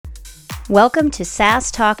Welcome to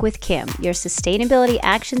SAS Talk with Kim, your Sustainability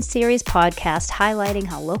Action Series podcast highlighting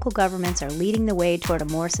how local governments are leading the way toward a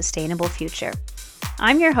more sustainable future.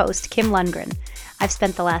 I'm your host, Kim Lundgren. I've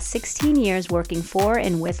spent the last 16 years working for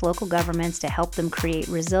and with local governments to help them create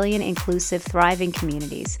resilient, inclusive, thriving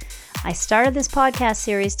communities. I started this podcast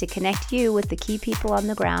series to connect you with the key people on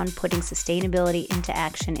the ground putting sustainability into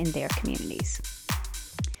action in their communities.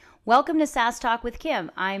 Welcome to SAS Talk with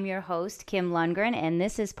Kim. I'm your host, Kim Lundgren, and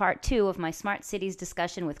this is part 2 of my Smart Cities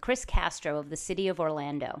discussion with Chris Castro of the City of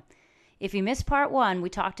Orlando. If you missed part 1, we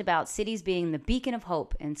talked about cities being the beacon of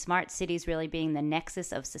hope and smart cities really being the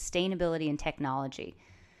nexus of sustainability and technology.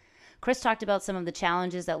 Chris talked about some of the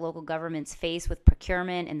challenges that local governments face with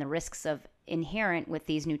procurement and the risks inherent with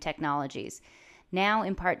these new technologies. Now,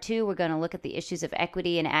 in part 2, we're going to look at the issues of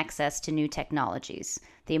equity and access to new technologies,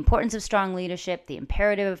 the importance of strong leadership, the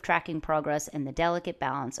imperative of tracking progress, and the delicate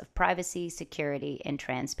balance of privacy, security, and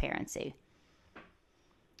transparency.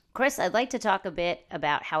 Chris, I'd like to talk a bit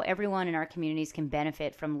about how everyone in our communities can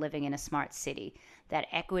benefit from living in a smart city. That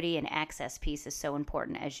equity and access piece is so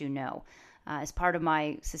important, as you know. As part of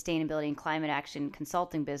my sustainability and climate action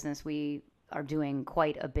consulting business, we are doing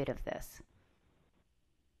quite a bit of this.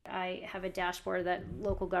 I have a dashboard that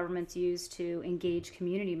local governments use to engage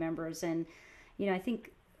community members. And, I think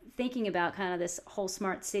thinking about kind of this whole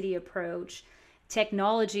smart city approach,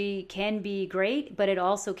 technology can be great, but it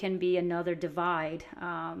also can be another divide.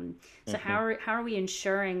 So how are we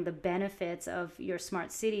ensuring the benefits of your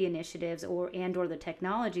smart city initiatives or the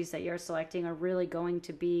technologies that you're selecting are really going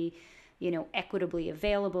to be, equitably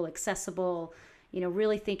available, accessible,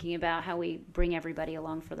 really thinking about how we bring everybody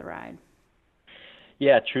along for the ride?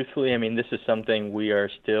 Yeah, truthfully, this is something we are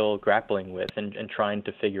still grappling with and trying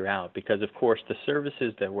to figure out because, of course, the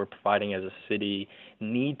services that we're providing as a city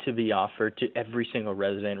need to be offered to every single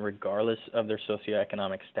resident, regardless of their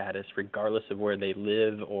socioeconomic status, regardless of where they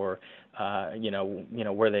live or,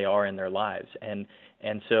 where they are in their lives. And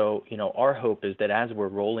so, our hope is that as we're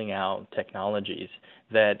rolling out technologies,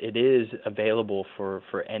 that it is available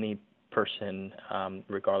for any person,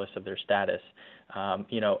 regardless of their status.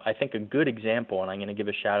 I think a good example, and I'm going to give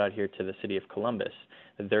a shout out here to the city of Columbus,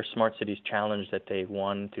 their Smart Cities Challenge that they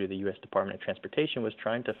won through the U.S. Department of Transportation was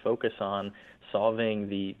trying to focus on solving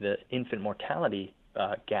the infant mortality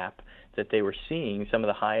gap that they were seeing, some of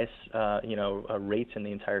the highest, rates in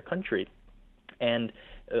the entire country. And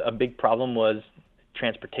a big problem was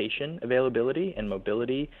transportation availability and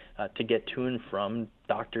mobility to get to and from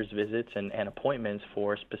doctor's visits and appointments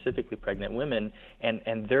for specifically pregnant women.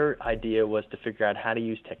 And their idea was to figure out how to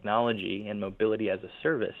use technology and mobility as a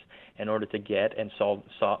service in order to get and solve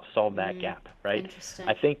that gap, right?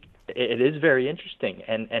 I think it is very interesting.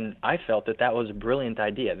 And I felt that was a brilliant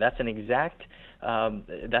idea. That's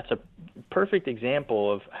a perfect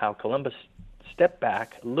example of how Columbus stepped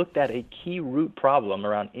back, looked at a key root problem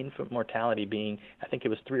around infant mortality being, I think it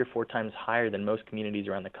was 3 or 4 times higher than most communities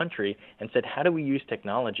around the country, and said, how do we use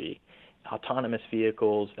technology, autonomous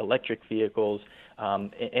vehicles, electric vehicles,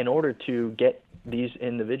 in order to get these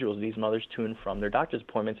individuals, these mothers, to and from their doctor's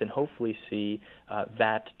appointments and hopefully see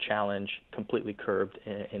that challenge completely curbed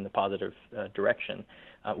in the positive direction.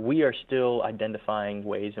 We are still identifying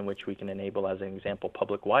ways in which we can enable, as an example,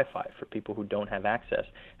 public Wi-Fi for people who don't have access,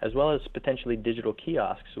 as well as potentially digital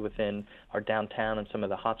kiosks within our downtown and some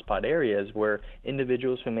of the hotspot areas where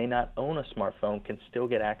individuals who may not own a smartphone can still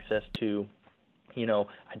get access to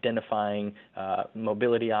identifying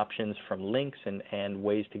mobility options from links and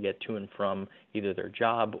ways to get to and from either their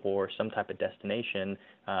job or some type of destination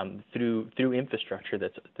through infrastructure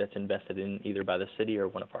that's invested in either by the city or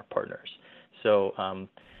one of our partners. So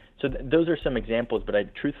those are some examples, but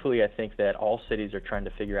truthfully, I think that all cities are trying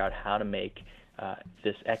to figure out how to make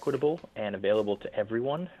this equitable and available to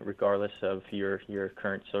everyone, regardless of your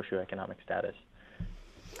current socioeconomic status.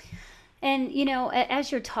 And,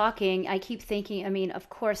 as you're talking, I keep thinking, of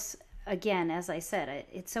course, again, as I said,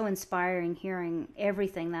 it's so inspiring hearing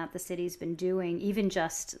everything that the city's been doing, even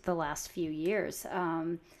just the last few years.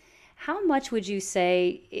 How much would you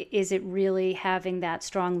say is it really having that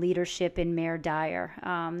strong leadership in Mayor Dyer?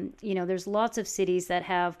 There's lots of cities that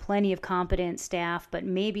have plenty of competent staff, but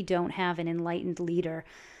maybe don't have an enlightened leader.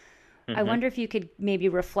 I wonder if you could maybe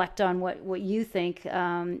reflect on what you think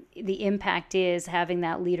the impact is having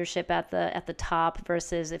that leadership at the top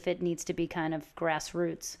versus if it needs to be kind of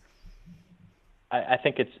grassroots. I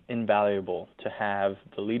think it's invaluable to have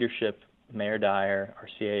the leadership, Mayor Dyer, our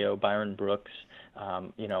CAO, Byron Brooks,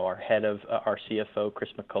 our head of our CFO, Chris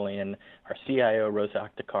McCullion, our CIO, Rosa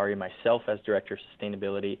Akhtakari, myself as Director of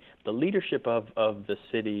Sustainability, the leadership of the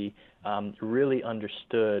city really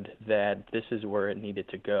understood that this is where it needed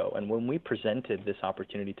to go. And when we presented this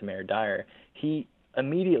opportunity to Mayor Dyer, he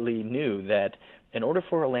immediately knew that in order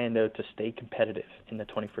for Orlando to stay competitive in the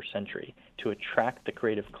 21st century, to attract the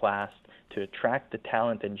creative class, to attract the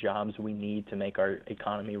talent and jobs we need to make our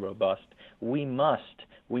economy robust, we must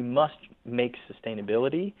make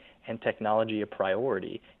sustainability and technology a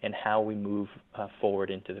priority in how we move forward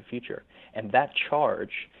into the future. And that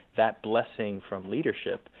charge, that blessing from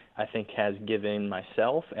leadership, I think has given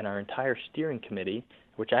myself and our entire steering committee,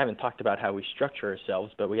 which I haven't talked about how we structure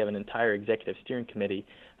ourselves, but we have an entire executive steering committee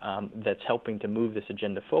that's helping to move this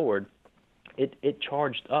agenda forward. It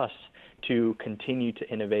charged us to continue to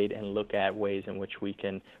innovate and look at ways in which we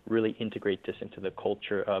can really integrate this into the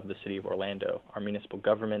culture of the city of Orlando, our municipal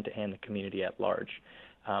government, and the community at large.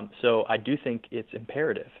 So I do think it's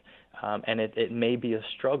imperative. And it may be a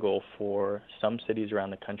struggle for some cities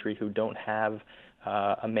around the country who don't have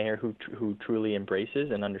a mayor who truly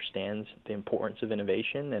embraces and understands the importance of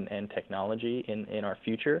innovation and technology in our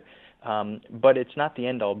future. But it's not the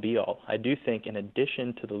end-all, be-all. I do think in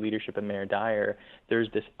addition to the leadership of Mayor Dyer, there's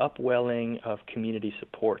this upwelling of community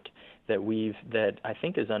support that I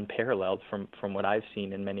think is unparalleled from what I've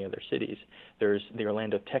seen in many other cities. There's the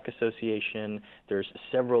Orlando Tech Association, there's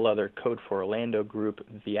several other Code for Orlando group,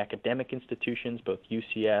 the academic institutions, both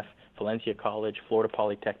UCF, Valencia College, Florida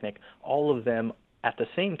Polytechnic, all of them at the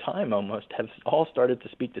same time almost have all started to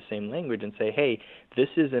speak the same language and say, hey, this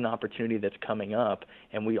is an opportunity that's coming up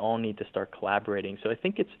and we all need to start collaborating. So I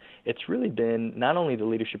think it's really been not only the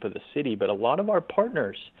leadership of the city, but a lot of our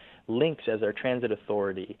partners, Lynx as our transit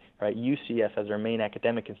authority, right, UCF as our main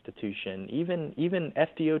academic institution, even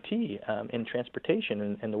FDOT in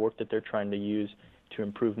transportation and the work that they're trying to use to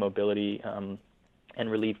improve mobility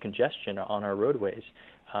and relieve congestion on our roadways.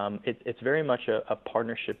 It's very much a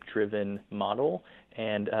partnership-driven model,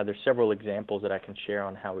 and there's several examples that I can share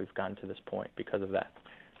on how we've gotten to this point because of that.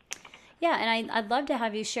 Yeah, and I'd love to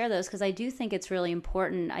have you share those because I do think it's really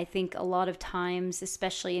important. I think a lot of times,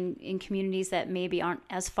 especially in communities that maybe aren't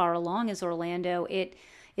as far along as Orlando, it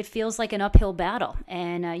feels like an uphill battle,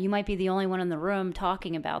 and you might be the only one in the room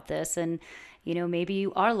talking about this, and maybe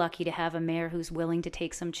you are lucky to have a mayor who's willing to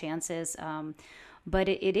take some chances. But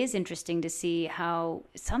it is interesting to see how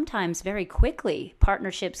sometimes very quickly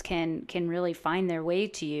partnerships can really find their way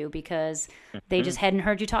to you because they just hadn't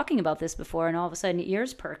heard you talking about this before, and all of a sudden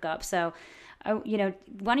ears perk up. So, why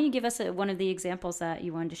don't you give us one of the examples that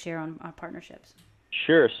you wanted to share on partnerships?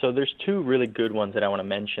 Sure. So there's two really good ones that I want to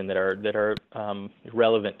mention that are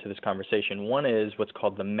relevant to this conversation. One is what's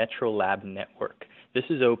called the Metro Lab Network. This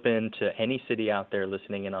is open to any city out there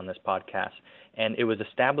listening in on this podcast, and it was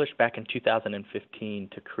established back in 2015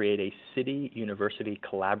 to create a city-university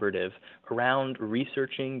collaborative around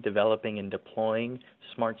researching, developing, and deploying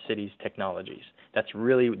smart cities technologies. That's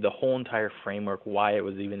really the whole entire framework why it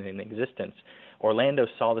was even in existence. Orlando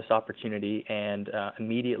saw this opportunity and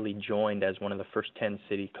immediately joined as one of the first 10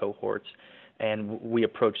 city cohorts. And we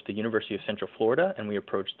approached the University of Central Florida and we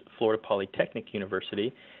approached Florida Polytechnic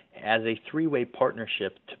University as a three-way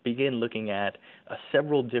partnership to begin looking at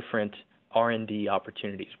several different R&D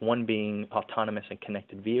opportunities, one being autonomous and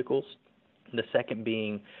connected vehicles, the second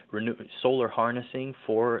being solar harnessing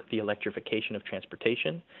for the electrification of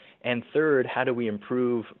transportation, and third, how do we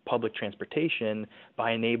improve public transportation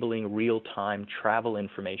by enabling real-time travel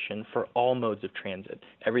information for all modes of transit,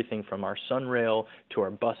 everything from our Sunrail to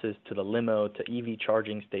our buses to the limo to EV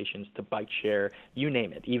charging stations to bike share, you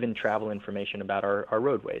name it, even travel information about our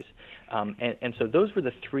roadways. And so those were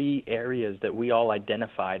the three areas that we all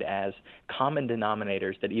identified as common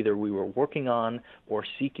denominators that either we were working on or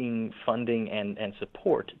seeking funding and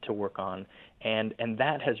support to work on. And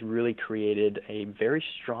that has really created a very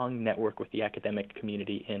strong network with the academic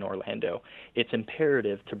community in Orlando. It's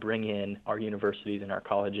imperative to bring in our universities and our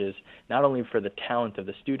colleges, not only for the talent of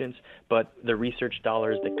the students, but the research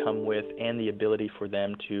dollars that come with and the ability for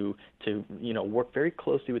them to work very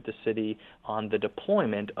closely with the city on the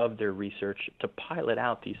deployment of their research to pilot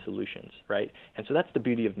out these solutions, right? And so that's the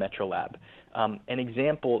beauty of Metro Lab. An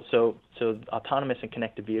example, so autonomous and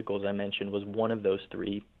connected vehicles I mentioned was one of those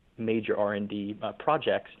three major R&D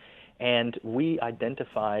projects, and we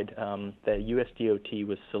identified that USDOT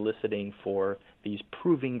was soliciting for these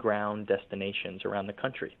proving ground destinations around the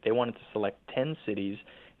country. They wanted to select 10 cities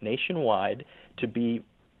nationwide to be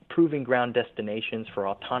proving ground destinations for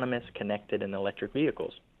autonomous, connected, and electric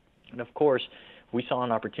vehicles. And of course, we saw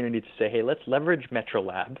an opportunity to say, hey, let's leverage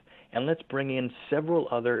MetroLab and let's bring in several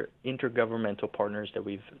other intergovernmental partners that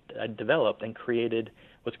we've developed and created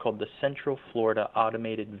what's called the Central Florida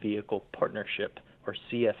Automated Vehicle Partnership, or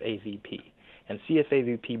CFAVP. And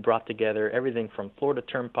CFAVP brought together everything from Florida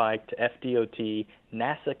Turnpike to FDOT,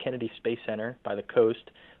 NASA Kennedy Space Center by the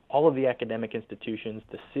coast, all of the academic institutions,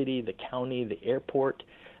 the city, the county, the airport,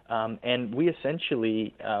 and we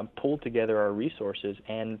essentially pulled together our resources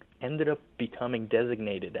and ended up becoming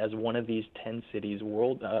designated as one of these 10 cities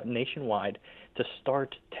nationwide to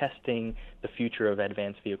start testing the future of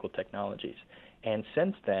advanced vehicle technologies. And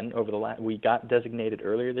since then, we got designated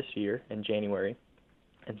earlier this year in January,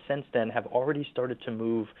 and since then have already started to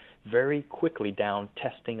move very quickly down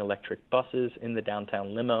testing electric buses in the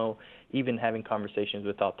downtown limo, even having conversations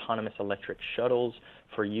with autonomous electric shuttles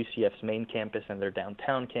for UCF's main campus and their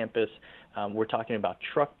downtown campus. We're talking about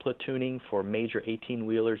truck platooning for major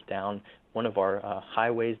 18-wheelers down one of our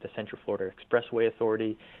highways, the Central Florida Expressway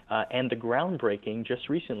Authority, and the groundbreaking just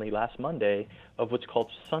recently, last Monday, of what's called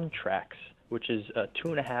SunTrax, which is a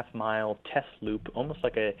 2.5-mile test loop, almost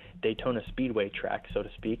like a Daytona Speedway track, so to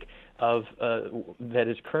speak, that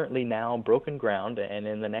is currently now broken ground and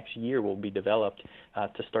in the next year will be developed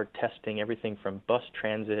to start testing everything from bus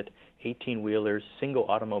transit, 18-wheelers, single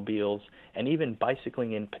automobiles, and even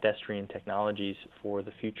bicycling and pedestrian technologies for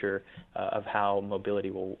the future of how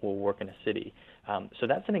mobility will work in a city. So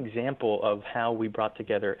that's an example of how we brought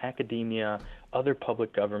together academia, other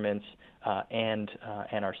public governments, and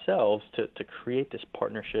ourselves to create this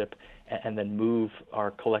partnership and then move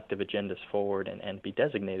our collective agendas forward and be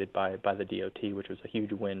designated by the DOT, which was a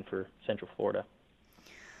huge win for Central Florida.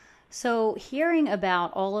 So hearing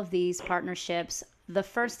about all of these partnerships, the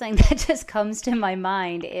first thing that just comes to my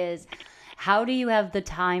mind is, how do you have the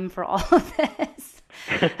time for all of this?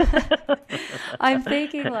 I'm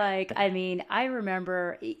thinking I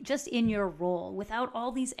remember just in your role, without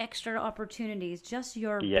all these extra opportunities, just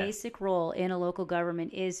your basic role in a local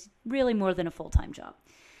government is really more than a full-time job.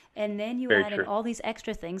 And then you add in all these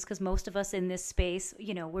extra things, because most of us in this space,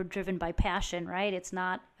 we're driven by passion, right? It's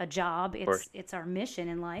not a job, it's our mission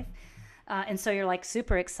in life. And so you're like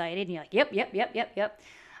super excited and you're like, yep.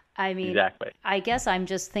 I mean, exactly. I guess I'm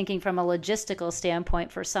just thinking from a logistical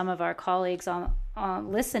standpoint for some of our colleagues on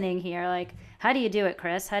listening here, like, how do you do it,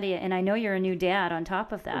 Chris? And I know you're a new dad on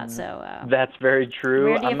top of that, so. That's very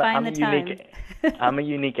true. Where do you find the time? I'm a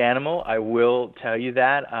unique animal. I will tell you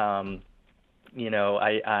that. I'm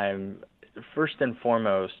first and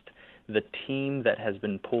foremost, the team that has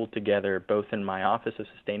been pulled together, both in my Office of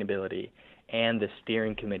Sustainability and the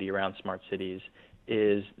steering committee around smart cities,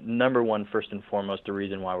 is number one, first and foremost, the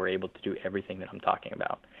reason why we're able to do everything that I'm talking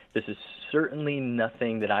about. This is certainly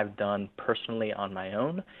nothing that I've done personally on my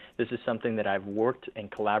own. This is something that I've worked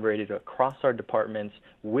and collaborated across our departments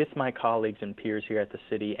with my colleagues and peers here at the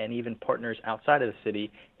city and even partners outside of the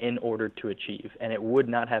city in order to achieve. And it would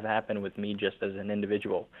not have happened with me just as an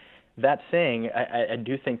individual. That saying, I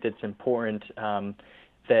do think that it's important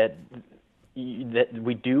that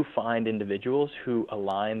we do find individuals who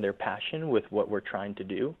align their passion with what we're trying to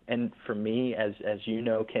do. And for me, as you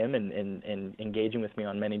know, Kim, and engaging with me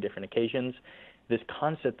on many different occasions, this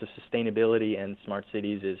concept of sustainability and smart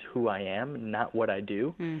cities is who I am, not what I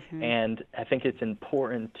do. Mm-hmm. And I think it's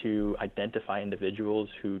important to identify individuals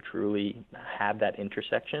who truly have that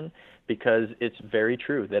intersection, because it's very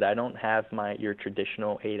true that I don't have your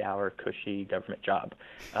traditional 8-hour cushy government job.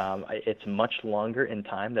 It's much longer in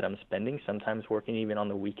time that I'm spending, sometimes working even on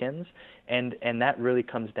the weekends. And that really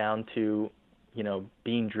comes down to,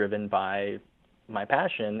 being driven by my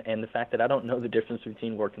passion and the fact that I don't know the difference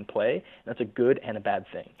between work and play. That's a good and a bad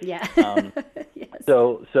thing. Yeah. Yes.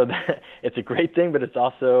 So it's a great thing, but it's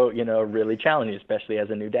also, really challenging, especially as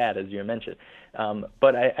a new dad, as you mentioned.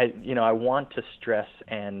 But I want to stress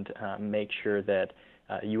and make sure that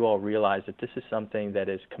you all realize that this is something that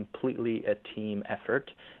is completely a team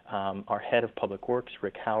effort. Our head of public works,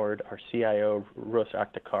 Rick Howard, our CIO, Rosa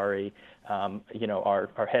Akhtakari,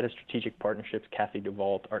 our head of strategic partnerships, Kathy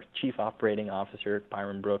DeVault, our chief operating officer,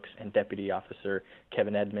 Byron Brooks, and deputy officer,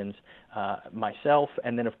 Kevin Edmonds, myself,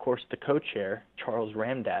 and then, of course, the co-chair, Charles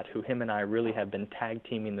Ramdat, who him and I really have been tag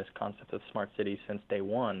teaming this concept of smart cities since day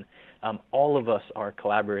one. All of us are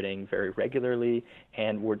collaborating very regularly,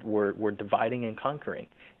 and we're dividing and conquering.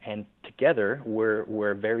 And together,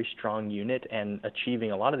 we're a very strong unit and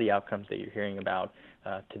achieving a lot of the outcomes that you're hearing about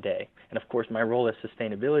today. And of course, my role as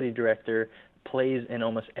Sustainability Director plays in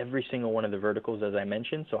almost every single one of the verticals, as I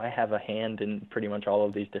mentioned. So I have a hand in pretty much all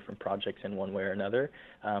of these different projects in one way or another,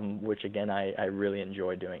 which again, I really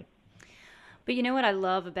enjoy doing. But you know what I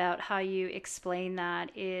love about how you explain that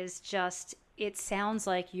is just it sounds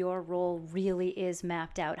like your role really is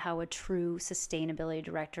mapped out how a true sustainability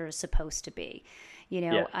director is supposed to be.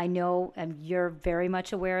 Yes. I know you're very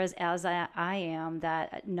much aware, as I am,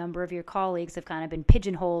 that a number of your colleagues have kind of been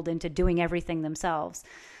pigeonholed into doing everything themselves.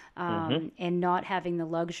 And not having the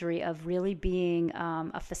luxury of really being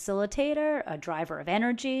a facilitator, a driver of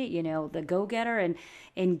energy, the go-getter,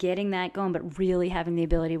 and getting that going, but really having the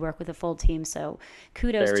ability to work with a full team. So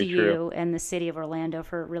kudos Very to true. you and the city of Orlando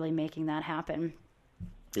for really making that happen.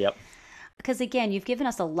 Yep. Because again, you've given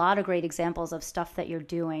us a lot of great examples of stuff that you're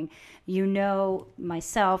doing.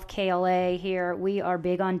 Myself, KLA here, we are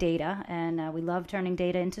big on data, and we love turning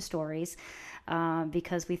data into stories.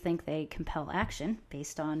 Because we think they compel action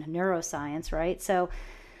based on neuroscience, right? So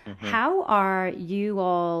how are you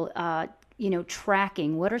all,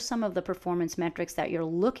 tracking? What are some of the performance metrics that you're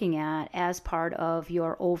looking at as part of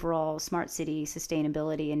your overall Smart City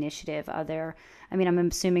Sustainability Initiative? I'm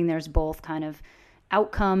assuming there's both kind of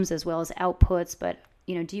outcomes as well as outputs, but,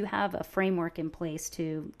 do you have a framework in place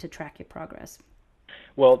to track your progress?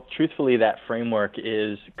 Well, truthfully, that framework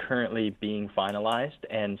is currently being finalized.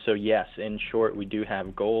 And so, yes, in short, we do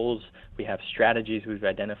have goals. We have strategies we've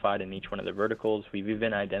identified in each one of the verticals. We've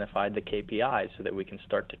even identified the KPIs so that we can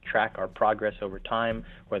start to track our progress over time,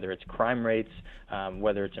 whether it's crime rates,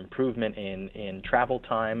 whether it's improvement in travel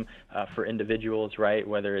time for individuals, right?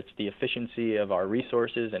 Whether it's the efficiency of our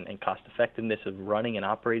resources and cost effectiveness of running and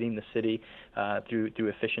operating the city through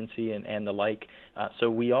efficiency and the like. So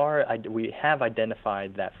we have identified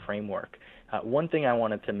that framework. One thing I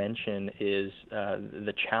wanted to mention is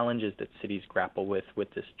the challenges that cities grapple with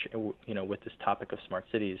this topic of smart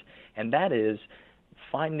cities, and that is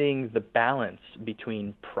finding the balance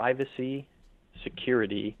between privacy,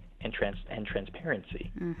 security, and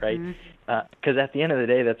transparency, right? Because at the end of the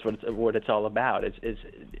day, that's what it's all about.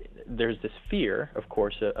 There's this fear, of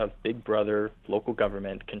course, of big brother, local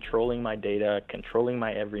government controlling my data, controlling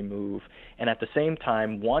my every move, and at the same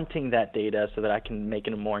time wanting that data so that I can make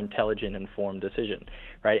a more intelligent, informed decision,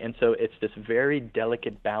 right? And so it's this very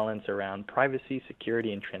delicate balance around privacy,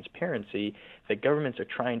 security, and transparency that governments are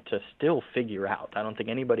trying to still figure out. I don't think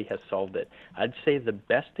anybody has solved it. I'd say the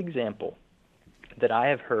best example that I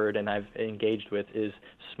have heard and I've engaged with is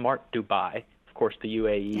Smart Dubai. Of course, the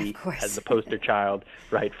UAE has the poster child,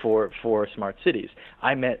 right, for smart cities.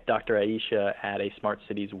 I met Dr. Aisha at a Smart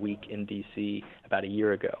Cities Week in D.C. about a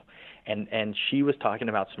year ago, and she was talking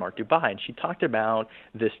about Smart Dubai, and she talked about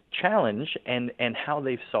this challenge and how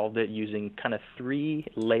they've solved it using kind of 3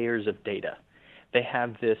 layers of data. They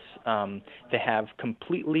have they have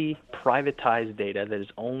completely privatized data that is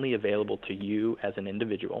only available to you as an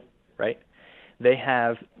individual, right? They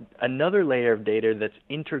have another layer of data that's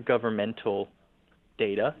intergovernmental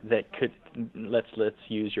data that could, let's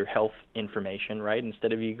use your health information, right?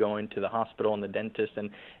 Instead of you going to the hospital and the dentist and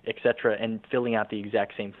et cetera and filling out the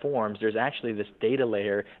exact same forms, there's actually this data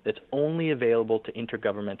layer that's only available to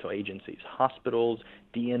intergovernmental agencies, hospitals,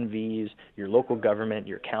 DNVs, your local government,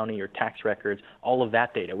 your county, your tax records, all of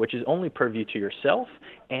that data, which is only purview to yourself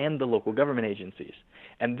and the local government agencies.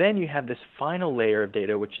 And then you have this final layer of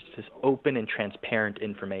data, which is this open and transparent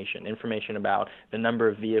information about the number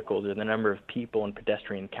of vehicles or the number of people and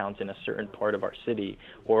pedestrian counts in a certain part of our city,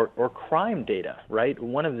 or crime data, right?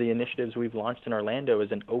 One of the initiatives we've launched in Orlando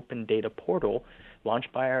is an open data portal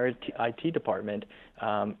launched by our IT department,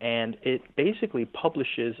 and it basically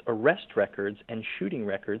publishes arrest records and shooting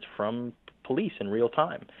records from police in real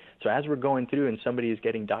time. So as we're going through and somebody is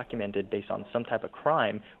getting documented based on some type of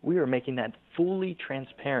crime, we are making that fully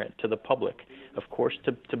transparent to the public, of course,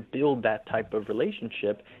 to build that type of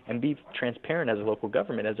relationship and be transparent as a local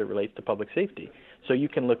government as it relates to public safety. So you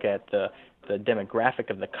can look at the demographic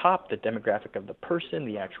of the cop, the demographic of the person,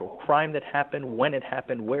 the actual crime that happened, when it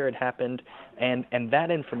happened, where it happened, and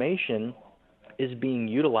that information is being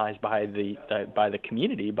utilized by the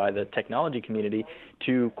community, by the technology community,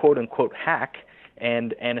 to quote unquote hack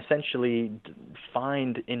and essentially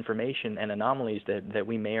find information and anomalies that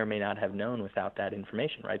we may or may not have known without that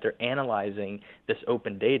information, right? They're analyzing this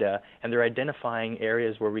open data and they're identifying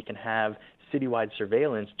areas where we can have citywide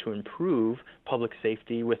surveillance to improve public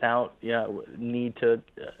safety without need to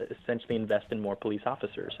essentially invest in more police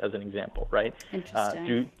officers, as an example, right?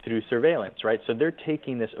 Through surveillance, right? So they're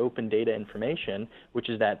taking this open data information, which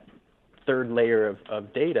is that third layer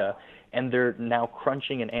of data, and they're now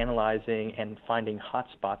crunching and analyzing and finding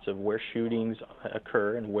hotspots of where shootings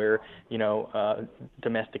occur and where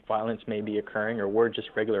domestic violence may be occurring or where just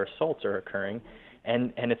regular assaults are occurring.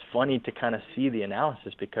 And it's funny to kind of see the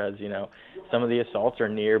analysis because, some of the assaults are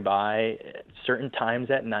nearby certain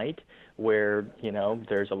times at night where,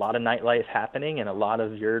 there's a lot of nightlife happening and a lot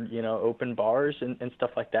of your, open bars and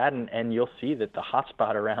stuff like that. And you'll see that the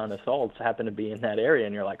hotspot around assaults happen to be in that area.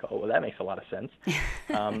 And you're like, oh, well, that makes a lot of sense.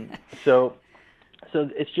 So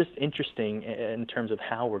it's just interesting in terms of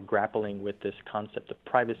how we're grappling with this concept of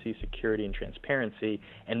privacy, security, and transparency.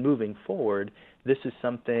 And moving forward, this is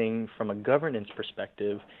something from a governance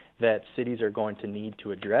perspective that cities are going to need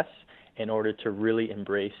to address in order to really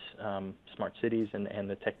embrace smart cities and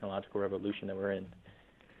the technological revolution that we're in.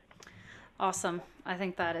 Awesome. I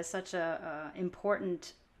think that is such a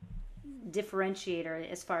important differentiator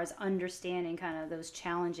as far as understanding kind of those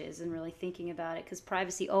challenges and really thinking about it, because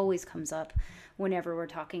privacy always comes up whenever we're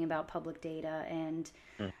talking about public data. And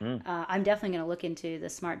I'm definitely going to look into the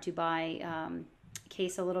Smart Dubai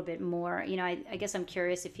case a little bit more. I guess I'm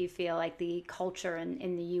curious if you feel like the culture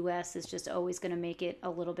in the U.S. is just always going to make it a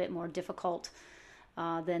little bit more difficult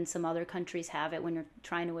than some other countries have it when you're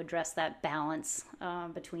trying to address that balance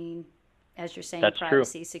between, as you're saying, That's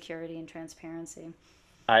privacy, true. security, and transparency.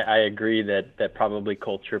 I agree that probably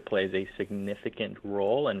culture plays a significant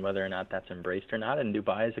role in whether or not that's embraced or not. And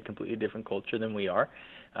Dubai is a completely different culture than we are.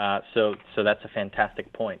 So that's a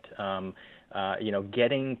fantastic point.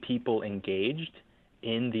 Getting people engaged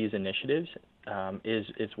in these initiatives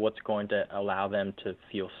is what's going to allow them to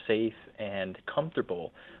feel safe and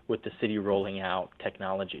comfortable with the city rolling out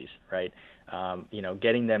technologies, right?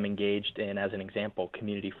 Getting them engaged in, as an example,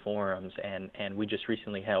 community forums, and we just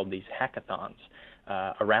recently held these hackathons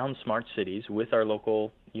around smart cities with our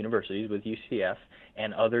local universities, with UCF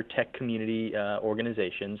and other tech community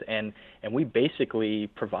organizations, and we basically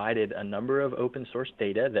provided a number of open source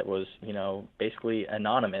data that was, basically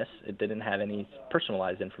anonymous. It didn't have any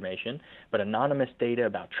personalized information, but anonymous data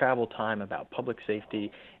about travel time, about public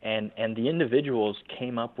safety, and the individuals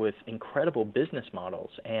came up with incredible business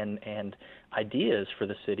models and ideas for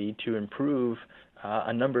the city to improve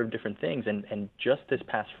a number of different things. And just this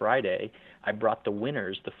past Friday, I brought the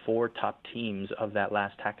winners, the 4 top teams of that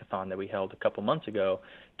last hackathon that we held a couple months ago,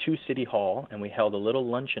 to City Hall, and we held a little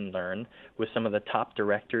lunch and learn with some of the top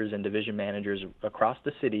directors and division managers across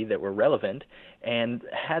the city that were relevant, and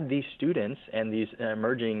had these students and these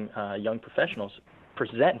emerging young professionals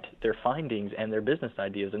present their findings and their business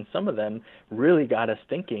ideas, and some of them really got us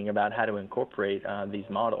thinking about how to incorporate these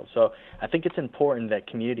models. So I think it's important that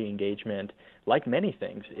community engagement, like many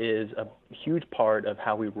things, is a huge part of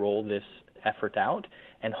how we roll this effort out,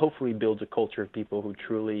 and hopefully builds a culture of people who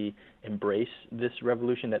truly embrace this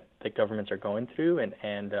revolution that governments are going through,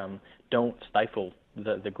 and don't stifle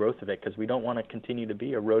the growth of it, because we don't want to continue to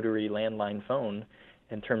be a rotary landline phone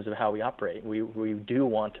in terms of how we operate. We do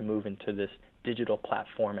want to move into this digital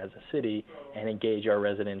platform as a city and engage our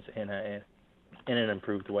residents in an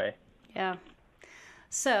improved way. Yeah.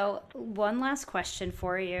 So one last question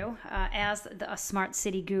for you. As a smart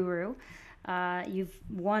city guru, you've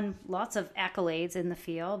won lots of accolades in the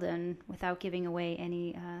field, and without giving away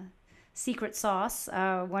any secret sauce,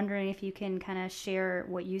 wondering if you can kind of share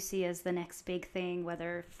what you see as the next big thing,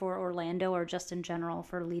 whether for Orlando or just in general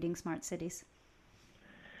for leading smart cities.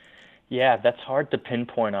 Yeah, that's hard to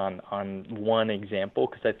pinpoint on one example,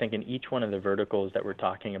 because I think in each one of the verticals that we're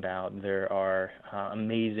talking about, there are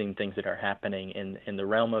amazing things that are happening in the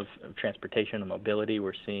realm of transportation and mobility.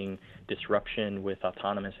 We're seeing disruption with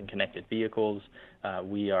autonomous and connected vehicles.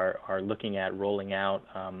 We are looking at rolling out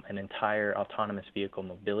an entire autonomous vehicle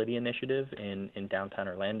mobility initiative in downtown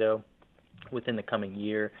Orlando within the coming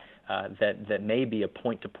year. That may be a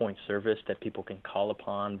point-to-point service that people can call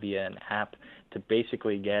upon via an app to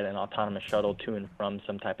basically get an autonomous shuttle to and from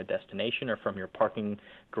some type of destination, or from your parking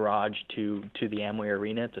garage to the Amway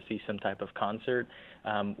Arena to see some type of concert.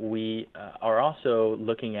 We are also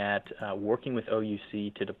looking at working with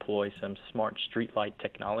OUC to deploy some smart streetlight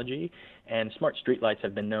technology. And smart streetlights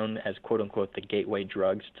have been known as, quote-unquote, the gateway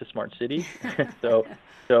drugs to smart cities.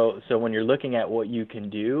 So when you're looking at what you can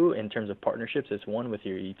do in terms of partnerships, it's one, with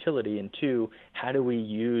your utility, and two, how do we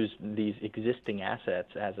use these existing assets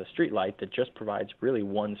as a streetlight that just provides really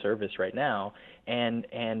one service right now, and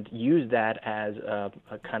use that as a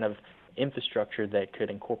kind of infrastructure that could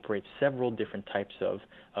incorporate several different types of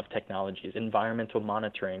technologies. Environmental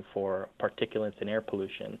monitoring for particulates and air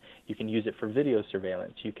pollution. You can use it for video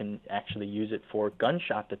surveillance. You can actually use it for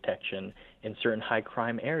gunshot detection in certain high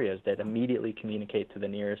crime areas that immediately communicate to the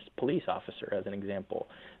nearest police officer, as an example.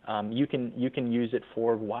 You can use it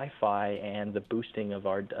for Wi-Fi and the boosting of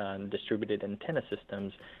our distributed antenna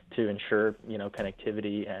systems to ensure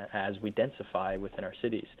connectivity as we densify within our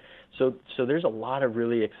cities. So there's a lot of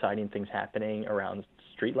really exciting things things happening around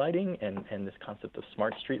street lighting and this concept of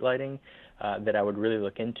smart street lighting that I would really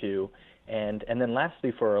look into. And then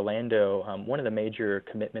lastly, for Orlando, one of the major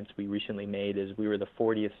commitments we recently made is we were the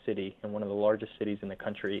 40th city and one of the largest cities in the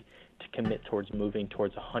country to commit towards moving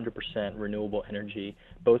towards 100% renewable energy,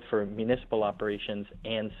 both for municipal operations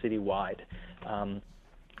and citywide.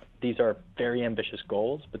 These are very ambitious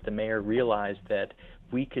goals, but the mayor realized that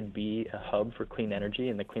we could be a hub for clean energy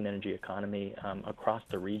and the clean energy economy across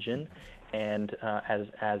the region. And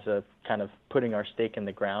as a kind of putting our stake in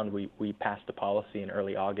the ground, we passed a policy in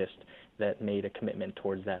early August that made a commitment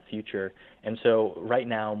towards that future. And so right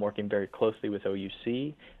now I'm working very closely with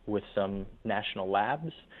OUC, with some national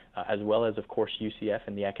labs, as well as, of course, UCF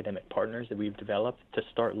and the academic partners that we've developed to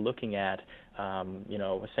start looking at,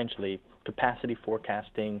 essentially capacity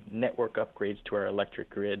forecasting, network upgrades to our electric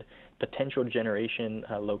grid, potential generation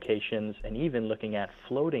locations, and even looking at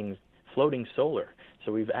floating solar.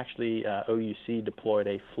 So we've actually, OUC deployed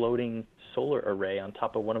a floating solar array on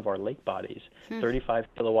top of one of our lake bodies, 35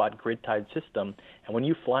 kilowatt grid-tied system. And when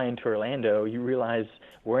you fly into Orlando, you realize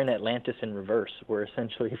we're in Atlantis in reverse. We're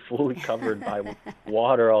essentially fully covered by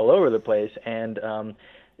water all over the place. And,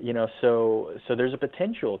 so there's a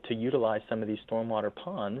potential to utilize some of these stormwater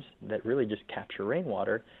ponds that really just capture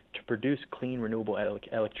rainwater to produce clean, renewable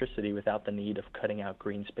electricity without the need of cutting out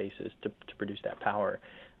green spaces to produce that power.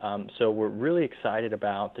 So we're really excited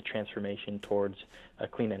about the transformation towards a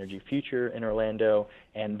clean energy future in Orlando,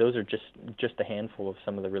 and those are just a handful of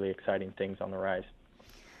some of the really exciting things on the rise.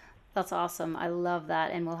 That's awesome. I love that,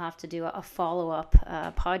 and we'll have to do a follow-up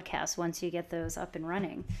podcast once you get those up and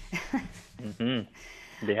running. Be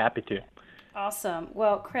happy to. Awesome.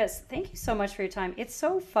 Well, Chris, thank you so much for your time. It's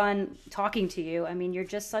so fun talking to you. I mean, you're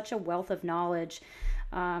just such a wealth of knowledge.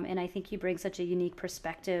 And I think you bring such a unique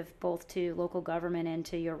perspective both to local government and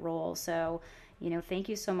to your role. So, thank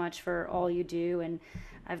you so much for all you do. And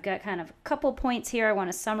I've got kind of a couple points here I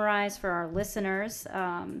want to summarize for our listeners.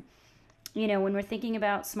 When we're thinking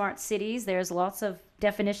about smart cities, there's lots of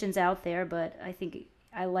definitions out there, but I think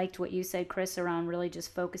I liked what you said, Chris, around really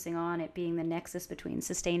just focusing on it being the nexus between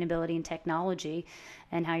sustainability and technology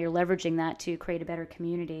and how you're leveraging that to create a better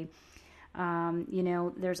community.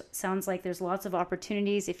 Sounds like there's lots of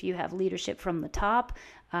opportunities if you have leadership from the top,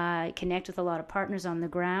 connect with a lot of partners on the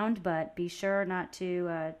ground, but be sure not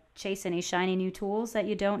to chase any shiny new tools that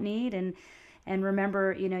you don't need. And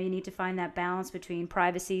remember, you need to find that balance between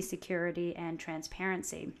privacy, security, and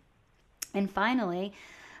transparency. And finally,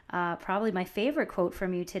 probably my favorite quote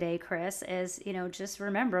from you today, Chris, is, just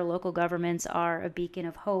remember local governments are a beacon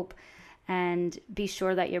of hope. And be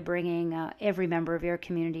sure that you're bringing every member of your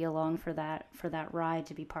community along for that ride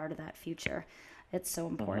to be part of that future. It's so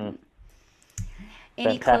important.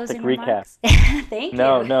 Any Fantastic closing recap. remarks? Thank you.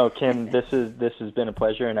 No, Kim, this has been a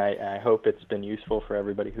pleasure, and I hope it's been useful for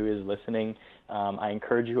everybody who is listening. I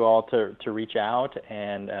encourage you all to reach out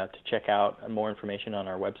and to check out more information on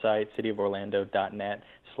our website,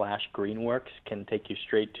 cityoforlando.net/greenworks. Can take you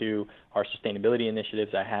straight to our sustainability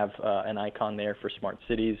initiatives. I have an icon there for smart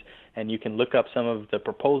cities, and you can look up some of the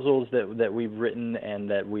proposals that we've written and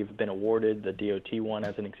that we've been awarded, the DOT one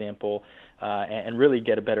as an example, and really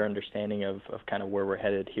get a better understanding of kind of where we're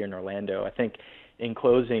headed here in Orlando. I think in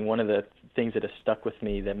closing, one of the things that has stuck with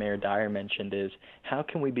me that Mayor Dyer mentioned is how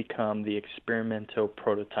can we become the experimental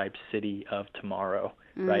prototype city of tomorrow,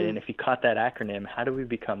 right? And if you caught that acronym, how do we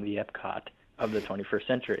become the Epcot of the 21st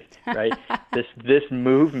century, right? This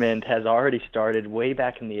movement has already started way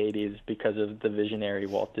back in the 80s because of the visionary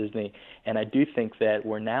Walt Disney, and I do think that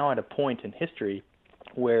we're now at a point in history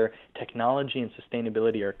where technology and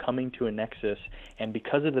sustainability are coming to a nexus, and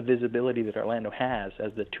because of the visibility that Orlando has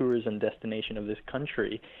as the tourism destination of this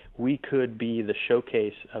country, we could be the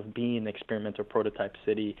showcase of being an experimental prototype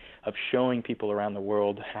city, of showing people around the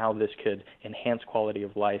world how this could enhance quality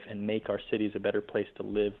of life and make our cities a better place to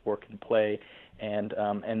live, work, and play. And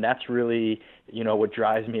that's really, what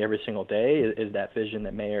drives me every single day is that vision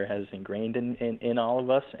that Mayor has ingrained in all of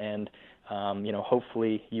us, and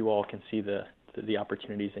hopefully you all can see the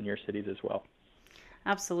opportunities in your cities as well.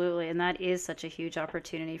 Absolutely, and that is such a huge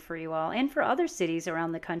opportunity for you all and for other cities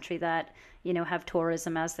around the country that have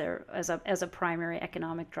tourism as a primary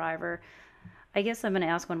economic driver. I guess I'm going to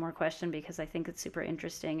ask one more question because I think it's super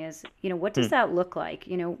interesting is, what does that look like?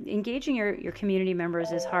 Engaging your community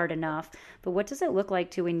members is hard enough, but what does it look like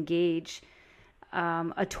to engage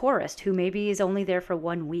a tourist who maybe is only there for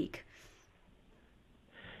 1 week?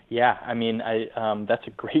 Yeah, I mean, that's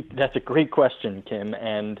a great question, Kim,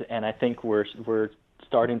 and I think we're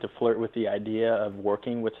starting to flirt with the idea of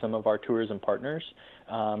working with some of our tourism partners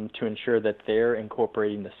to ensure that they're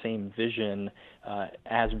incorporating the same vision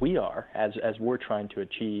as we're trying to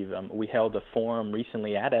achieve. We held a forum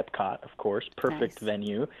recently at Epcot, of course, perfect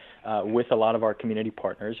venue, with a lot of our community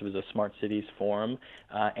partners. It was a Smart Cities Forum,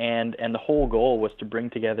 and the whole goal was to bring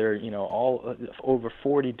together, all over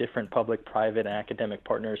 40 different public, private, and academic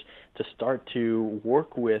partners to start to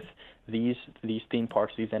work with these theme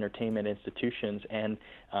parks, these entertainment institutions, and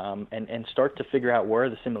start to figure out where are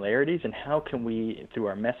the similarities and how can we, through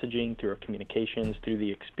our messaging, through our communications, through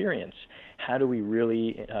the experience, how do we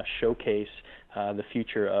really showcase the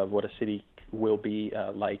future of what a city will be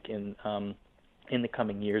like in the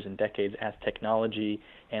coming years and decades as technology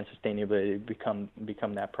and sustainability become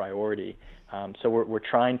that priority. So we're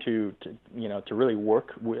trying to really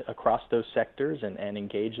work across those sectors and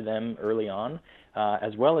engage them early on,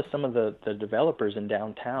 as well as some of the developers in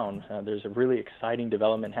downtown. There's a really exciting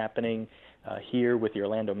development happening here with the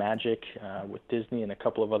Orlando Magic, with Disney and a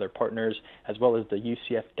couple of other partners, as well as the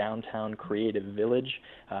UCF Downtown Creative Village.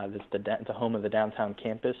 That's the home of the downtown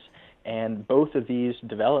campus. And both of these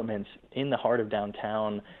developments in the heart of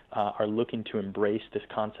downtown are looking to embrace this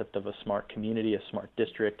concept of a smart community, a smart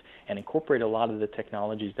district, and incorporate a lot of the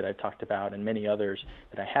technologies that I've talked about and many others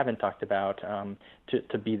that I haven't talked about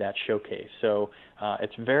to be that showcase. So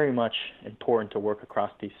it's very much important to work across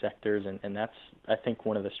these sectors, and that's, I think,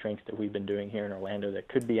 one of the strengths that we've been doing here in Orlando that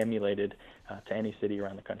could be emulated to any city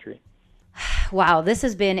around the country. Wow, this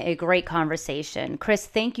has been a great conversation. Chris,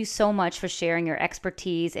 thank you so much for sharing your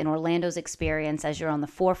expertise in Orlando's experience as you're on the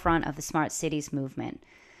forefront of the Smart Cities movement.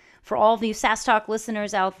 For all of you SAS Talk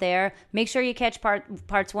listeners out there, make sure you catch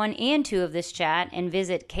parts 1 and 2 of this chat and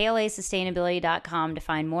visit klasustainability.com to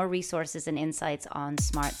find more resources and insights on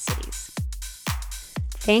smart cities.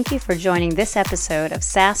 Thank you for joining this episode of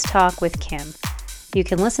SAS Talk with Kim. You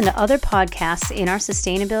can listen to other podcasts in our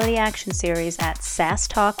Sustainability Action Series at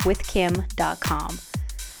sastalkwithkim.com.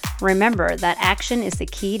 Remember that action is the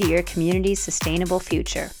key to your community's sustainable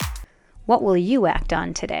future. What will you act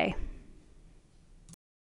on today?